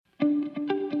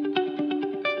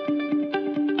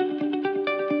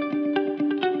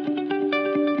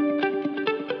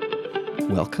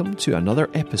Welcome to another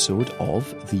episode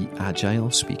of The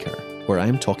Agile Speaker, where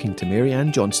I'm talking to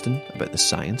Maryanne Johnston about the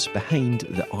science behind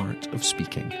the art of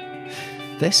speaking.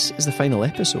 This is the final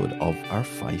episode of our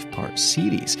 5-part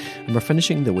series, and we're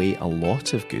finishing the way a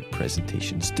lot of good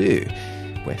presentations do,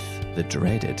 with the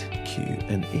dreaded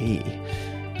Q&A.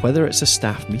 Whether it's a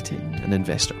staff meeting, an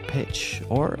investor pitch,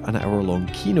 or an hour-long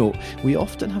keynote, we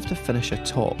often have to finish a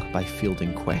talk by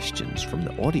fielding questions from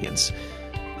the audience.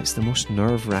 It's the most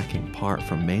nerve-wracking part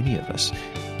for many of us,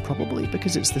 probably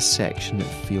because it's the section that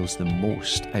feels the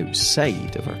most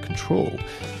outside of our control.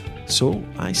 So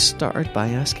I started by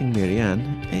asking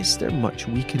Maryanne, is there much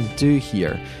we can do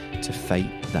here to fight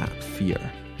that fear?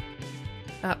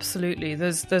 Absolutely.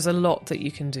 There's a lot that you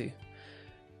can do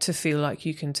to feel like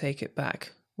you can take it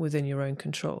back within your own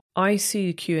control. I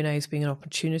see Q&A as being an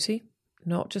opportunity,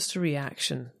 not just a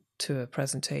reaction to a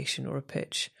presentation or a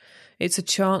pitch. It's a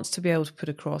chance to be able to put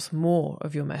across more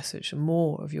of your message and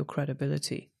more of your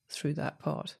credibility through that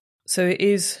part. So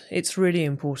it's really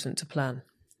important to plan.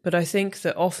 But I think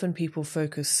that often people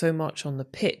focus so much on the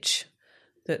pitch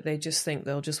that they just think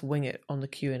they'll just wing it on the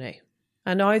Q&A.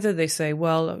 And either they say,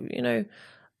 well,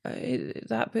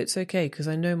 that bit's okay because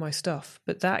I know my stuff.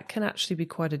 But that can actually be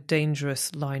quite a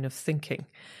dangerous line of thinking,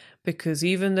 because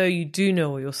even though you do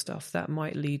know all your stuff, that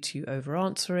might lead to you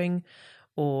over-answering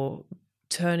or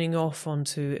turning off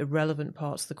onto irrelevant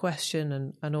parts of the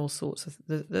question and all sorts of...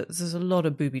 There's a lot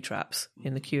of booby traps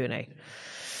in the Q&A.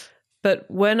 But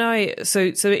so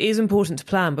it is important to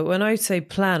plan. But when I say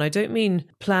plan, I don't mean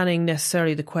planning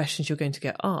necessarily the questions you're going to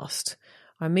get asked.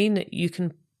 I mean that you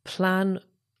can plan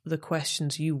the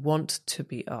questions you want to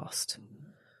be asked.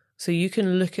 So you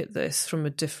can look at this from a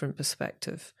different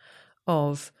perspective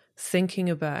of thinking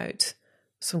about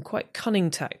some quite cunning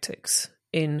tactics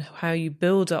in how you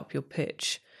build up your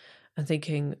pitch and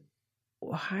thinking,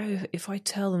 if I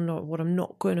tell them what I'm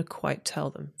not going to quite tell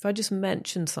them, if I just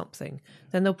mention something,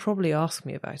 then they'll probably ask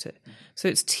me about it. So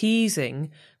it's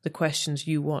teasing the questions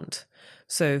you want.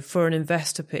 So for an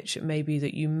investor pitch, it may be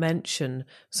that you mention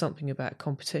something about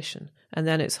competition, and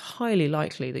then it's highly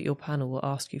likely that your panel will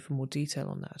ask you for more detail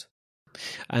on that.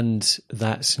 And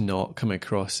that's not come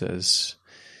across as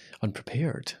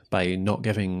unprepared by not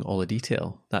giving all the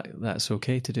detail. That's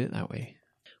okay to do it that way.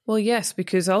 Well, yes,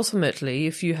 because ultimately,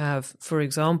 if you have, for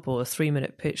example, a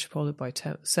 3-minute pitch followed by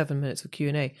 7 minutes of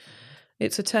Q&A,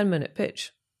 it's a 10-minute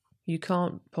pitch. You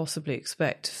can't possibly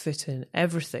expect to fit in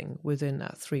everything within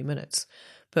that 3 minutes.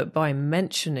 But by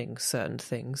mentioning certain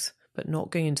things, but not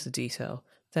going into the detail,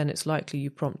 then it's likely you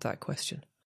prompt that question.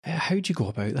 How do you go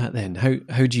about that then?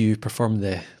 How do you perform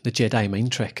the Jedi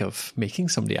mind trick of making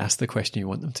somebody ask the question you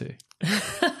want them to?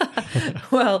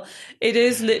 Well, it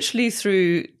is literally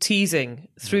through teasing,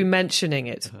 through mentioning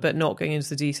it, but not going into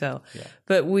the detail. Yeah.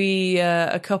 But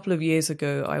a couple of years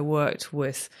ago, I worked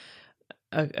with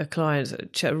a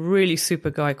client, a really super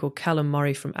guy called Callum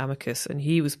Murray from Amicus, and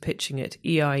he was pitching it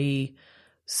EIE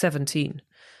 17.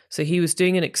 So he was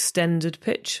doing an extended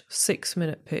pitch,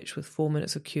 6-minute pitch with 4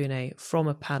 minutes of Q&A from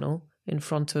a panel in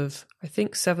front of, I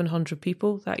think, 700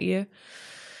 people that year.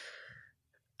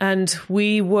 And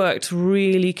we worked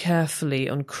really carefully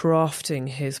on crafting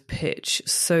his pitch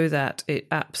so that it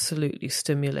absolutely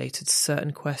stimulated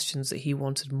certain questions that he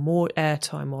wanted more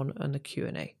airtime on the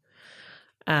Q&A.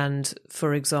 And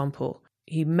for example,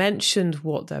 he mentioned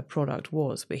what their product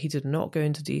was, but he did not go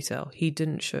into detail. He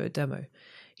didn't show a demo.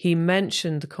 He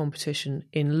mentioned the competition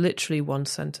in literally one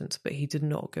sentence, but he did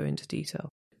not go into detail.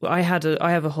 I have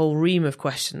a whole ream of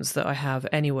questions that I have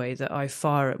anyway that I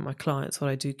fire at my clients when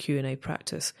I do Q&A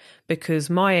practice, because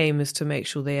my aim is to make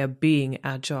sure they are being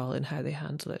agile in how they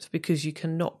handle it, because you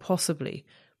cannot possibly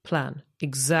plan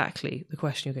exactly the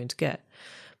question you're going to get.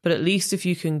 But at least if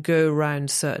you can go around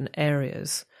certain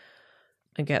areas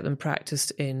and get them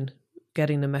practiced in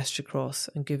getting the message across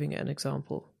and giving it an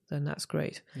example, then that's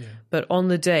great. Yeah. But on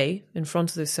the day, in front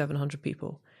of those 700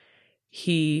 people,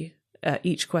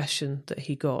 each question that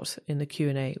he got in the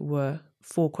Q&A were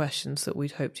 4 questions that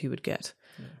we'd hoped he would get.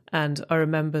 Yeah. And I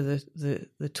remember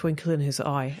the twinkle in his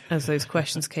eye as those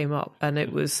questions came up, and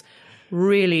it was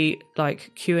really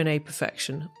like Q&A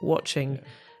perfection, watching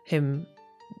him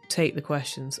take the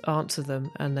questions, answer them,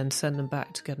 and then send them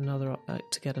back to get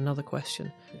another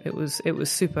question. Yeah. It was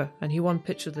super, and he won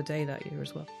Pitch of the Day that year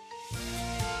as well.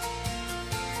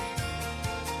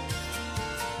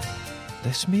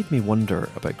 This made me wonder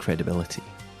about credibility.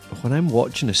 When I'm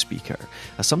watching a speaker,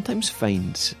 I sometimes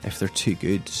find if they're too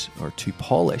good or too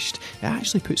polished, it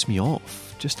actually puts me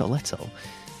off just a little.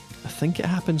 I think it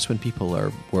happens when people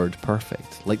are word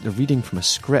perfect, like they're reading from a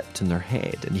script in their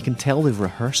head, and you can tell they've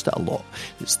rehearsed it a lot.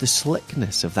 It's the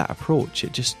slickness of that approach.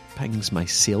 It just pings my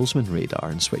salesman radar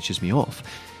and switches me off.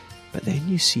 But then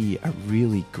you see a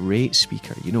really great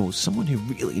speaker, someone who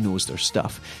really knows their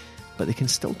stuff, but they can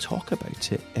still talk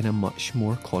about it in a much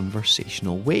more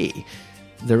conversational way.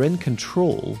 They're in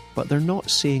control, but they're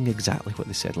not saying exactly what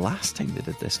they said last time they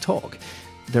did this talk.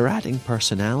 They're adding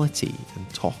personality and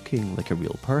talking like a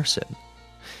real person.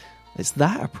 It's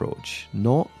that approach,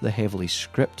 not the heavily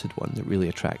scripted one, that really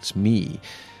attracts me,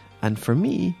 and for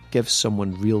me, gives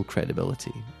someone real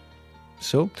credibility.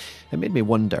 So, it made me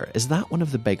wonder, is that one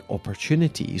of the big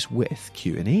opportunities with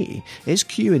Q&A? Is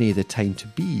Q&A the time to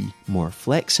be more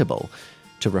flexible,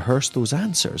 to rehearse those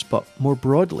answers, but more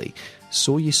broadly,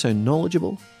 so you sound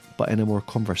knowledgeable, but in a more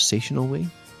conversational way?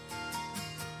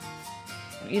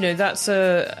 That's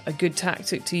a good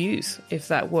tactic to use if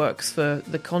that works for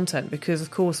the content, because,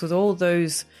 of course, with all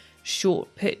those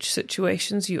short pitch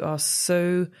situations, you are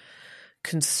so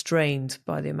constrained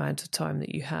by the amount of time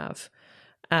that you have.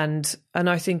 And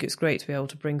I think it's great to be able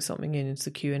to bring something into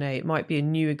the Q&A. It might be a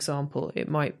new example. It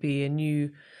might be a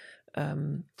new,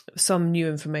 some new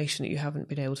information that you haven't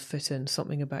been able to fit in,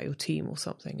 something about your team or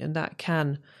something. And that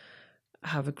can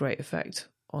have a great effect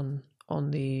on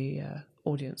the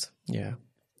audience. Yeah.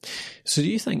 So do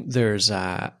you think there's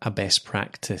a best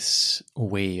practice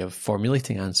way of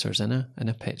formulating answers in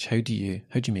a pitch? How do you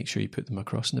make sure you put them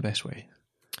across in the best way?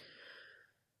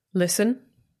 Listen,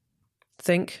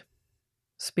 think,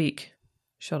 speak,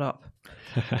 shut up.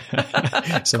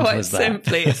 Quite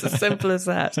simply, it's as simple as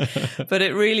that. But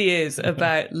it really is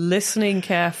about listening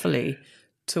carefully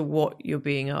to what you're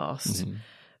being asked,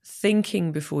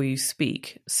 thinking before you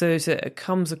speak, so that it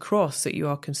comes across that you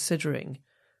are considering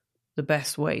the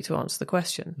best way to answer the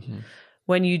question.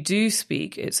 When you do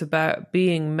speak, it's about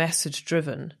being message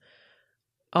driven,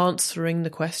 answering the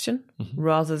question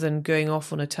rather than going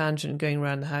off on a tangent and going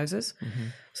around the houses.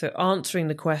 So answering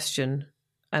the question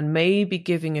and maybe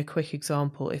giving a quick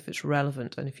example if it's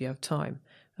relevant and if you have time,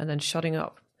 and then shutting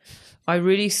up. I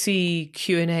really see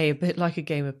Q&A a bit like a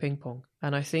game of ping pong,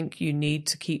 and I think you need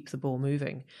to keep the ball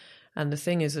moving. And the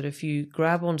thing is that if you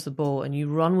grab onto the ball and you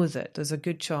run with it, there's a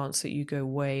good chance that you go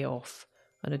way off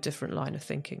on a different line of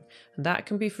thinking. And that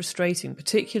can be frustrating,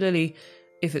 particularly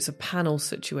if it's a panel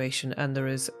situation and there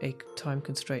is a time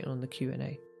constraint on the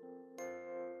Q&A.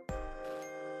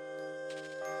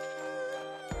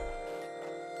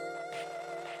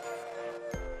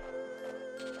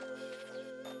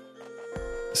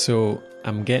 So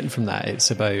I'm getting from that, it's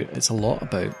a lot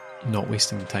about not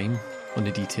wasting time on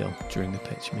the detail during the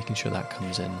pitch, making sure that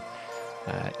comes in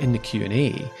the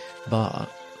Q&A, but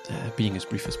being as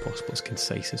brief as possible, as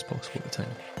concise as possible at the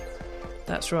time.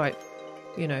 That's right.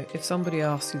 If somebody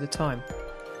asks you the time,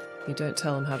 you don't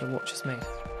tell them how the watch is made.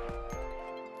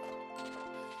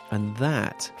 And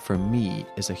that, for me,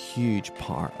 is a huge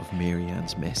part of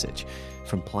Maryanne's message,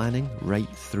 from planning right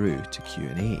through to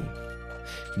Q&A.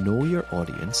 Know your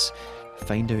audience,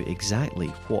 find out exactly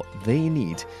what they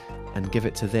need, and give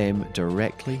it to them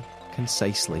directly,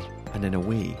 concisely, and in a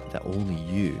way that only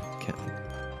you can.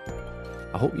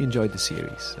 I hope you enjoyed the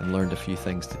series and learned a few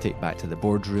things to take back to the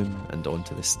boardroom and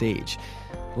onto the stage.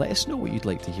 Let us know what you'd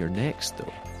like to hear next,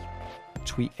 though.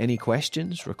 Tweet any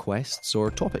questions, requests,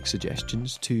 or topic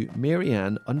suggestions to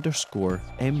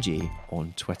Maryanne_MJ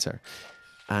on Twitter.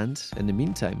 And in the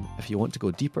meantime, if you want to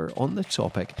go deeper on the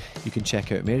topic, you can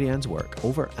check out Maryanne's work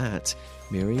over at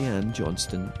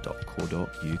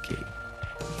maryannejohnston.co.uk.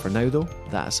 For now, though,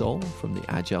 that's all from the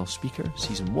Agile Speaker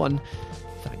Season 1.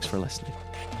 Thanks for listening.